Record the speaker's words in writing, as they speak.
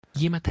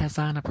Yima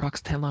Tezan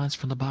approx 10 lines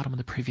from the bottom of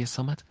the previous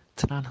summit,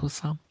 Tanan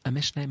Husam, a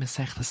Mishneh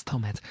Mesechtas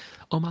Tumit,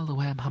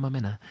 Omaluem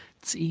Hamamina,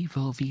 Tzi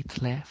vo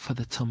vitle for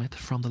the Tumit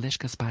from the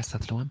Lishkas by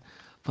Satluim,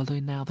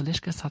 Valui now the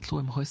Lishkas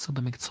Satluim Hoisu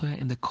b'miktoya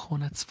in the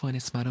Konats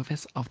Foinis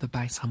Marovis of the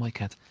Bais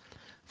Hamoiket,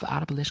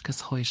 V'arab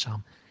Lishkas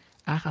Hoisham,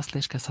 Achas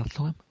Lishkas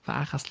Satluim,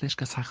 V'achas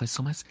Lishkas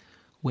Hachoisumis,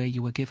 where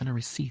you were given a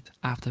receipt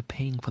after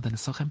paying for the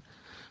Nesuchim,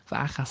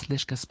 V'achas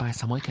Lishkas by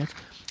Samoiket,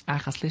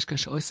 Achas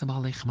Lishkas Oisam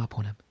Alechem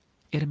Apunim.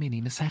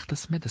 Irmini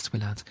Mesechtas Midas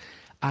Willard,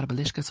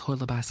 Arbalishkas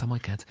Hoile by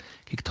Samoiket,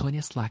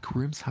 Gictonius like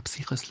rooms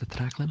Hapsichus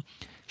Letraklim,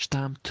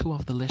 Stam 2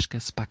 of the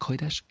Lishkas by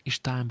Kodesh,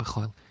 Ishtam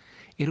Bechoil.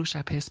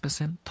 Irusha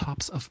Pespesin,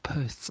 tops of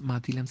posts,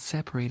 Madilan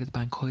separated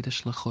by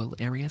Kodesh Lechoil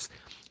areas,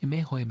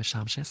 Imehoi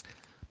Meshamshes,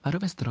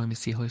 Maruvis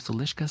Droimisi Hoisel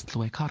Lishkas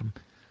Tloekarm,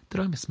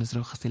 Droimis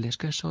Mizrochas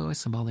Lishkas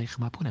Shois and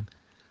Balechem Apunim.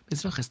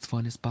 Mizrochas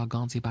Tfonis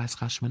Baganzi by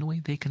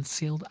Schashmanui, they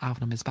concealed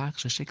Avna Mizbach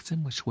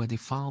Shiktim, which were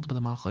defiled by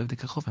the Mach of the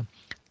Kechovim.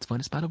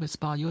 Tfonis Baruvis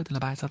Ba Yod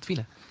and Labais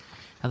Atfila.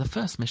 Now the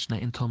first Mishnah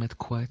in Tomit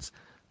quotes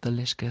the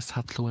Lishkas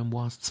Hatluim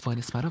was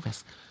Tfonis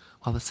Maruvis,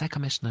 while the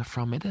second Mishnah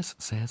from Midas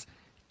says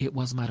it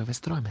was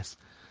Maruvis Droimis.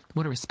 The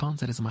Mura responds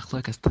that it is a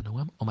Machlokas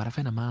Tanuim, or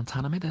Maravina Man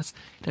Tana Midas,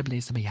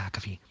 Rebleza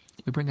B'Yakavi.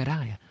 We bring a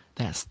raya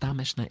that Stam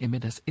Mishnah in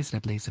Midas is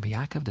Rebleza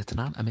B'Yakav, the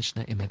Tanan, a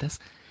Mishnah in Midas.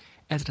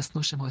 Ezras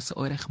Nushim hoise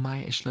oirech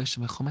Maya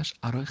ishloishem v'chumash,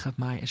 aroichav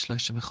Maya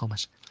ishloishem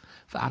v'chumash.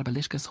 V'arba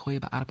lishkas hoye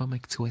ba'arba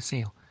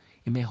miktueseo.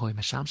 Ime hoye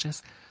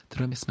meshamshes,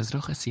 drumis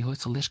mezruches yi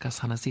hoise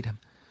lishkas hanazirim.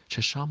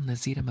 Shesham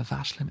nazirim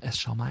avashlim es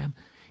shamayim.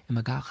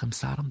 Imagachem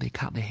saram, they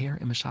cut the hair,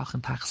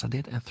 imashachem tach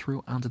sadid, and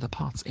threw under the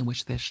pots in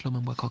which their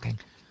shlumim were cooking.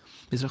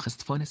 Mizruches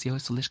tfonis yi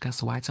hoise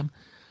lishkas waitem.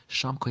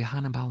 Sham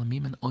koyahanim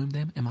ba'alamimen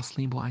oimdem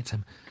imaslim bo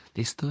item.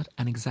 They stood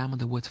and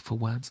examined the wood for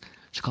worms.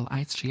 Shekal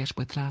eitz sheyesh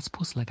betras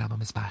puslegaba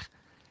mizbach.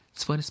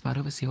 Tzvonis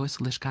Maruvis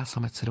Yehois Lishkas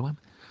Hametzeruim,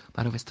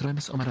 Maruvis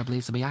Troimis Omar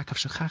Ableza B'Yakov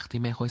Shechachti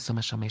Mehois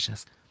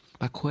Meshameshes.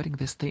 By quoting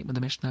this statement,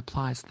 the Mishnah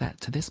implies that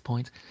to this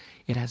point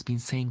it has been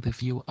saying the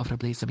view of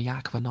Ableza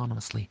B'Yakov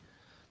anonymously.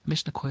 The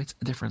Mishnah quotes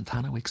a different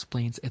Tana who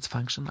explains its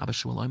function,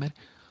 Abashul Omer,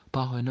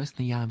 Bahoy Nois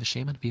Niyam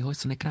V'Sheman,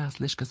 V'Hois Nikras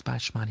Lishkas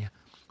B'Shmania.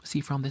 We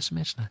see from this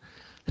Mishnah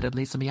that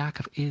Ableza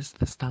B'Yakov is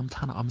the Stam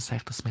Tana of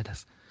Mesechtas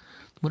Midas.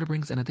 The Mutter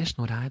brings an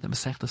additional raya that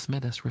Mesechtas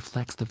Midas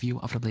reflects the view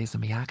of Rabbi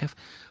Lezer Yaakov.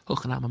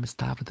 Hochanama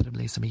Mistavra to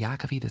Rabbi Lezer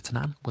Yaakov, the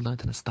Tanan, we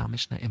learned in the Stam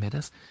Mishnah in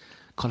Midas.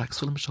 Kolak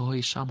Sulam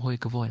Shahoy Sham Hoy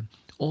Gavoim.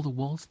 All the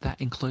walls that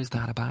enclosed the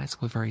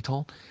Harabais were very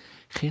tall.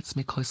 Chitz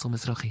Mikoisel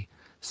Mizrachi.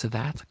 So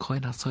that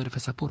Koin HaSoid of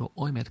Esapuro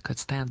Oimed could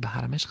stand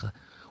Bahara Mishcha,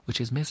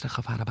 which is Mizrach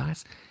of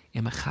Harabais,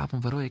 in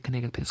Mechavan Varoy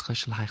Keneged Pescha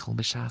Shel Heichel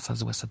B'Shas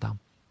Hazuesadam.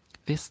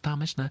 This Stam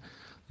Mishnah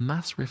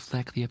must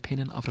reflect the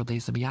opinion of Rabbi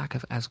Lezer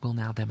Yaakov, as we'll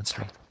now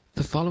demonstrate.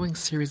 The following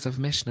series of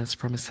Mishnahs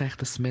from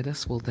Mesechtas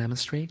Midas will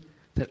demonstrate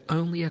that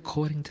only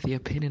according to the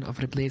opinion of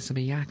Reb Lezer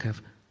Yaakov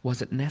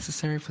was it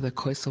necessary for the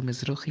Koisel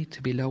Mizruchi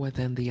to be lower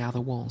than the other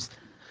walls.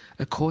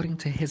 According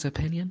to his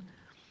opinion,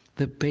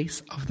 the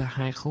base of the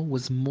Heichel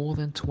was more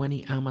than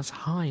 20 amas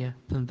higher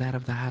than that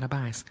of the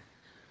Harabais,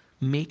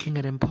 making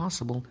it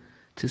impossible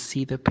to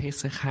see the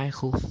Pesach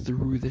Heichel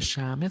through the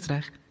Shah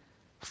Mizrach,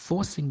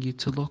 forcing you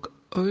to look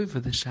over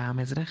the Shah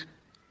Mizrach,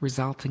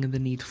 resulting in the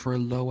need for a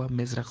lower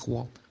Mizrach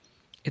wall.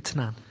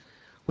 Itnan.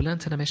 We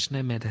learned in the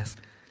Mishnah Medes.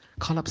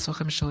 Kalab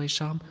Sochem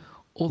Shoisham,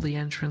 all the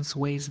entrance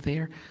ways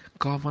there,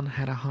 Gavon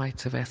had a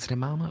height of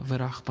Esrimama,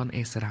 Verachban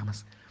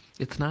Eseramas.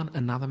 Itnan,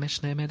 another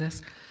Mishnah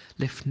Medes,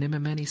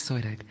 Lifnimemeni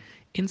Soireg.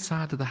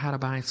 Inside of the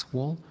Harabais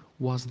wall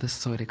was the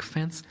Soireg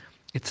fence.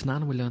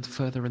 Itnan, we learned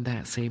further in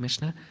that same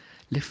Mishnah,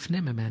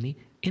 Lifnimemeni,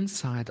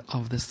 inside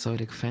of the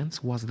Soireg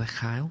fence was the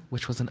Chail,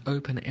 which was an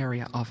open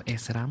area of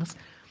Eseramas.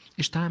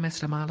 Ishtaim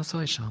Esramala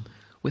Soisham.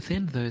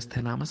 Within those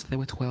 10 amas there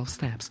were 12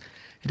 steps.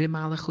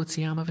 Rimala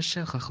Chutziyama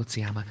Veshelcha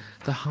Chutziyama.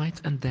 The height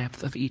and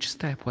depth of each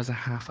step was a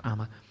half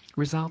amma,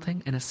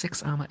 resulting in a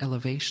 6 amma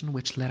elevation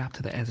which led up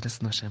to the Ezras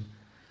Nushim.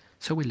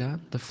 So we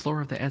learned the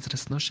floor of the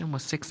Ezras Nushim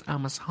was 6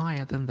 amas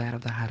higher than that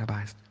of the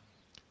Harabais.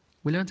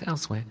 We learned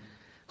elsewhere,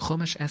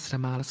 Chomesh Esra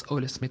Malas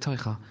Olis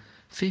Mitoicha.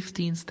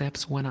 15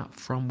 steps went up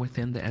from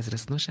within the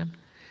Ezras Nushim.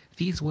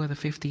 These were the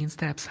 15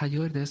 steps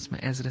Hayordes Me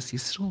Ezras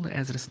Yisrul the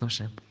Ezras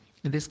Nushim.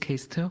 In this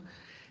case too,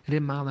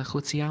 Rimala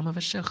Chutziyama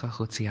Veshelcha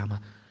Chutziyama,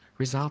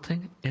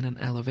 resulting in an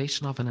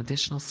elevation of an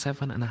additional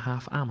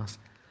 7.5 amas.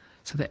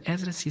 So the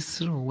Ezras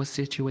Yisroel was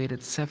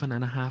situated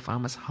 7.5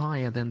 amas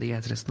higher than the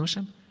Ezras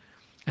Nushim,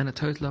 and a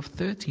total of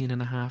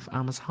 13.5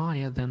 amas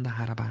higher than the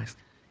Harabais.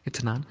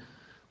 Itanan,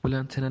 we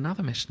learned in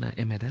another Mishnah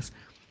in Medes,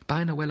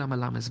 by Noelam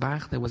Alam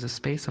Mizbach there was a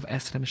space of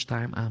Esrem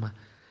Ishtaim Amma.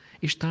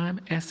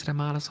 Ishtaim Esrem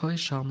Malas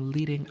Hoisham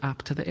leading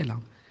up to the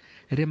Ilam.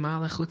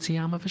 Rimala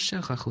Chutziyama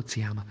Veshelcha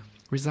Chutziyama,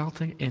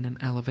 resulting in an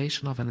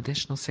elevation of an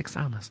additional 6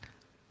 amas.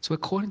 So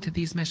according to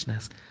these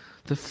Mishnahs,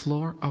 the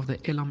floor of the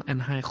Ilam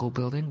and Heichel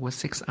building was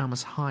 6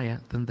 amas higher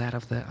than that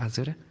of the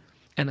Azure,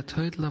 and a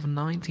total of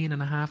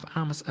 19.5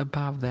 amas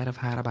above that of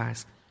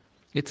Harabais.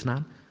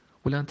 Itnan,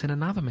 we learned in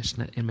another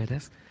Mishnah in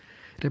Midas,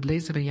 Reb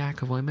Lezer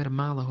Yaakov Omer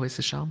Mala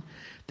Hoisesham,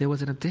 there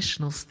was an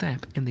additional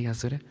step in the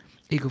Azure,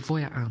 A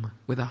Gavoya Amma,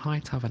 with a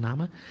height of an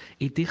Amma,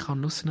 a Dicha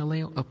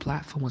Nusinaleo, a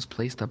platform was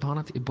placed upon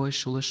it, a boy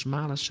Shulish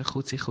Malas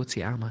Shachutzi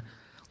Chutzi Amma.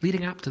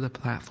 Leading up to the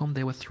platform,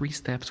 there were 3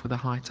 steps with a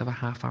height of a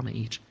half Amma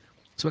each.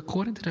 So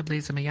according to the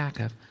Blazer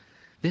Yaakov,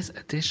 this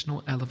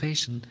additional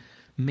elevation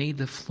made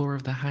the floor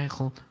of the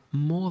Heichel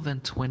more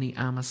than 20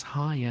 Ammas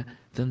higher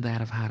than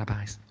that of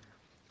Harabais.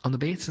 On the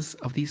basis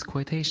of these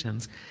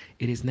quotations,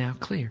 it is now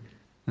clear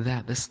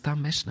that the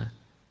Stam Mishnah,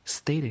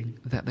 stating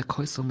that the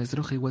Kosel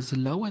Mizruchi was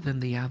lower than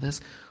the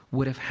others,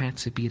 would have had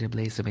to be the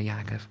Blazer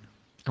Yaakov.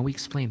 And we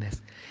explain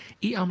this.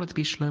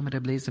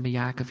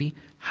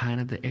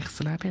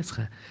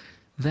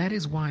 That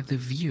is why the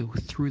view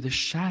through the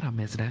Shara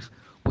Mizrach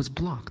was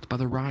blocked by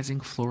the rising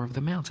floor of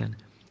the mountain.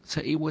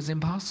 So it was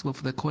impossible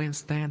for the Kohen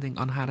standing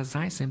on Har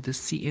HaZaisim to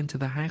see into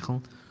the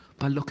Heichel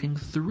by looking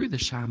through the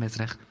Shara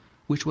Mizrach,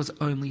 which was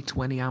only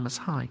 20 amas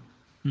high,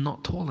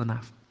 not tall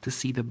enough to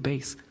see the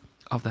base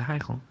of the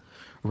Heichel.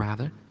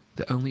 Rather,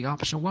 the only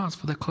option was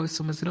for the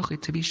Kosel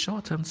Mizruchi to be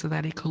shortened so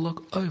that he could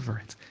look over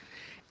it.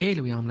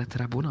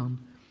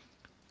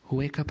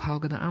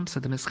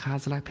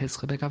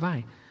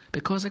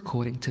 Because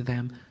according to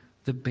them,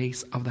 the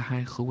base of the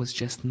Heichel was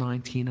just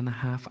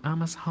 19.5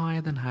 amas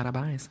higher than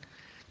Harabais.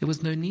 There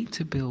was no need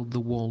to build the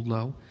wall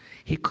low.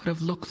 He could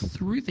have looked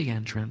through the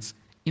entrance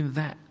in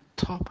that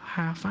top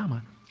half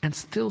amma and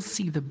still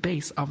see the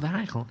base of the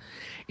Heichel.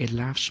 It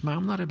lav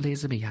shmam not a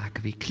blazer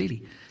Yaakov.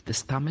 Clearly, the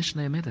Stam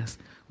Mishnah Midas,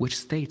 which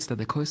states that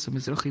the Kosel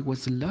Mizruchi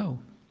was low,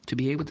 to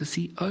be able to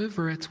see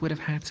over it would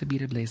have had to be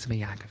the blazer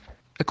Yaakov.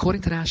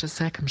 According to Rasha's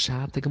second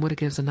shad, the Gemara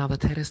gives another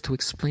teres to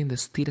explain the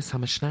Stidas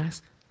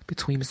HaMishnahs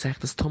between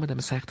Masechtas Tumid and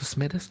Masechtas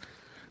Midas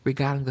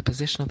regarding the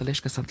position of the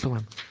Lishkas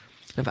Atluam.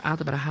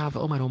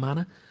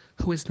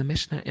 Who is the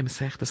Mishnah in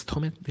Masechtas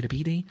Tumid, the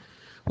Rabidi,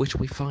 which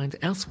we find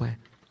elsewhere.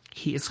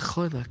 He is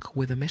cholak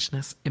with the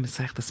Mishnahs in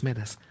Masechtas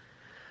Midas.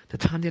 The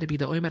Tanya Rabbi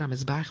the Omer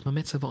HaMizbach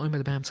Mamitzah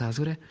v'Omer B'Emtza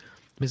Azure.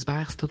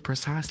 Mizbach stood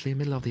precisely in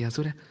the middle of the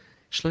Azure.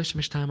 Shlosh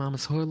Mishtayim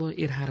Amas Horlo.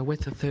 It had a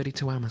width of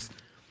 32 amas.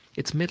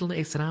 Its middle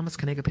 8 amas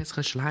Kenega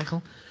Pescha Shel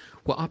Heichel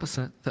were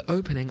opposite the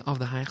opening of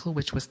the Heichel,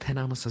 which was 10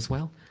 amas as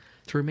well.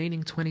 The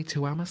remaining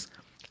 22 amas,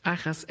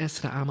 Achas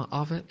Esra Amma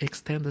Ave,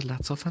 extended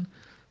Latzofan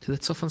to the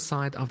Tzofan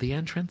side of the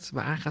entrance,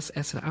 V'Achas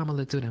Esra Amma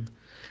Ledurim.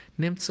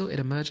 Nimtzu, it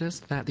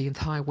emerges that the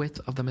entire width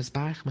of the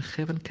Mizbach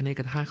Mechivan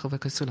Keneged Heichel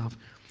v'Kosulav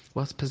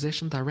was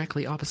positioned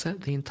directly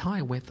opposite the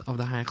entire width of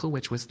the Heichel,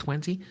 which was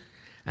 20,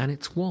 and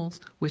its walls,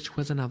 which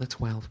was another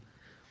 12.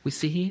 We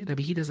see here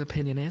Rabbi Hida's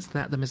opinion is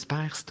that the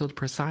Mizbach stood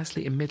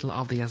precisely in the middle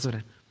of the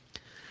Azure.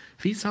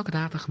 If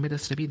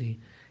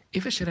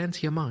it should enter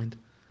your mind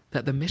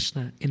that the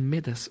Mishnah in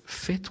Midas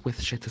fit with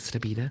Shittas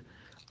Rabbi,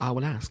 I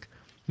will ask,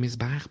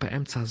 Mizbach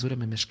be'emtza Azure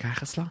me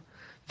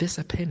this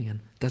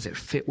opinion, does it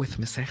fit with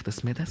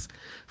Masechtas Midas?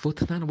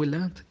 Votanan, we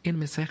learned in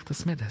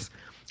Masechtas Midas,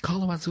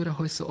 Kol Azure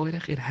hoise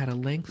oirech, it had a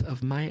length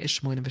of Maya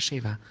Ishmoin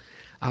v'Sheva,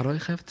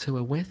 Aroichev to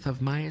a width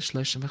of Maya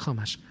Shloshim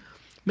v'Chomash.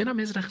 Mina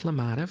Mizrach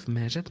Lamarev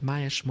measured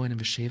Maya Shmoin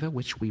v'Sheva,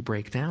 which we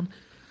break down.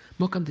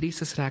 Mukam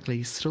Drisas Ragla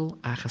Yisrael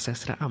Achas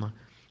Esra Amma.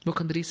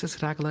 Mukam Drisas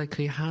Ragla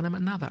Kriyahanim,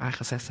 another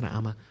Achas Esra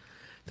Amma.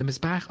 The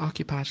Mizbach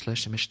occupied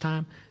Shloshim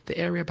Mishtam. The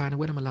area by the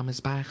Widam Alam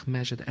Mizbach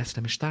measured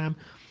Esra Mishtam.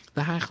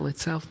 The Heichel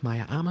itself,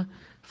 Maya Amma.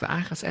 For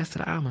Achas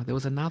Esra Amma, there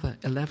was another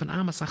 11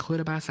 Amma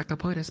Sachura Ba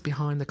Sakapodes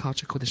behind the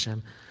Kacha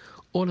Kodeshem.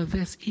 All of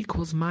this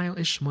equals Maya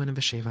Ishmoin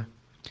v'Sheva.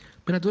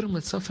 Minadurim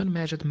Litzofan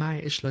measured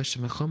Maya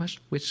Ishloshim v'Chomash,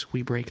 which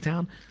we break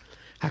down.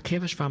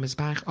 Hakevish from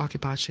Mizbach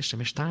occupied Shishim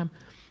Mishtam.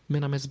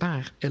 Mina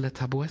Mizbach Ila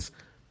Tabuas,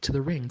 to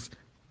the rings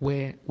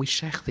where we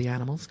shech the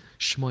animals,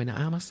 Shmoina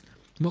Amas.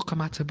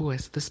 Mukamat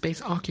Tabuas, the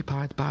space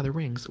occupied by the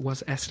rings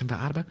was Esrim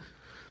v'Arba.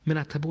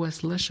 Mina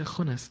Tabuas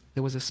Leshachunas,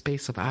 there was a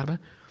space of Arba.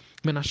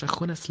 Mina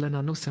Shachunas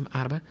lenanusim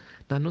Arba,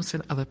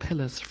 nanusim are the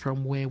pillars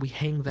from where we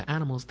hang the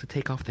animals to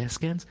take off their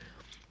skins.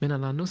 Mina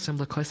nanusim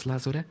lekois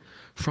lazure,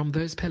 from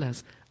those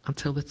pillars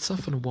until the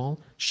tzufan wall,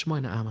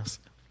 Shmoina Amas.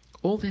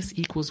 All this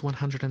equals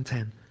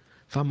 110.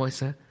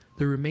 Vamoisa,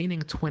 the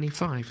remaining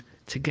 25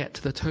 to get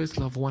to the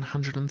total of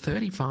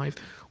 135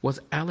 was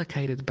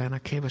allocated by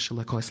Nakeva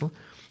Shalakoisel,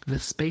 the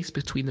space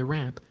between the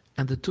ramp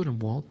and the Durim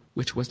wall,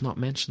 which was not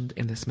mentioned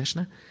in this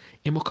Mishnah,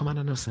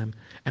 Imukamananusam,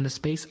 and the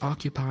space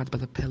occupied by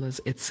the pillars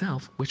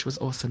itself, which was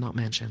also not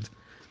mentioned.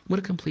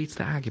 Muda completes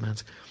the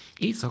argument.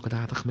 If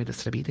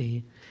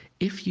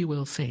you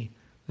will say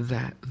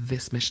that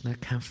this Mishnah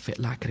can fit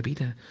like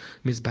Rabida,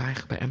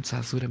 Mizbach be'emtza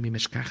Azura mi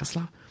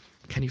mishkachasla,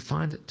 can you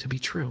find it to be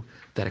true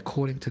that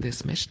according to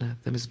this Mishnah,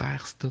 the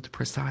Mizbach stood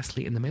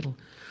precisely in the middle,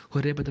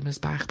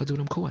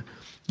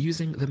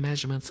 using the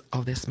measurements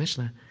of this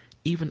Mishnah,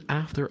 even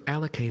after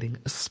allocating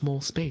a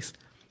small space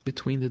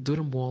between the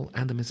Durim wall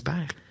and the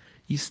Mizbach,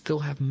 you still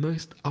have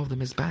most of the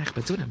Mizbach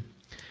B'Durim.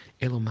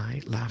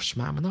 Elomai lav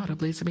shma'amano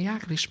Reblezer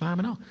Yaakov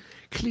shma'amano.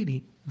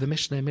 Clearly, the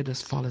Mishnah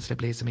Midas follows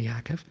Reblezer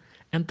Yaakov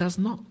and does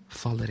not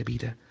follow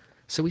Rebida.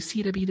 So we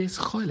see Rebida is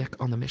choilek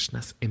on the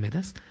Mishnahs in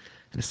Midas.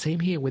 And the same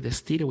here with the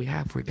stira we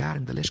have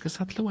regarding the Lishkas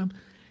Hatluim.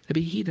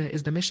 Rabbi Hida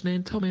is the Mishnah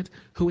in Tumid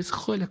who is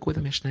choilek with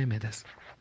the Mishnah in Midas.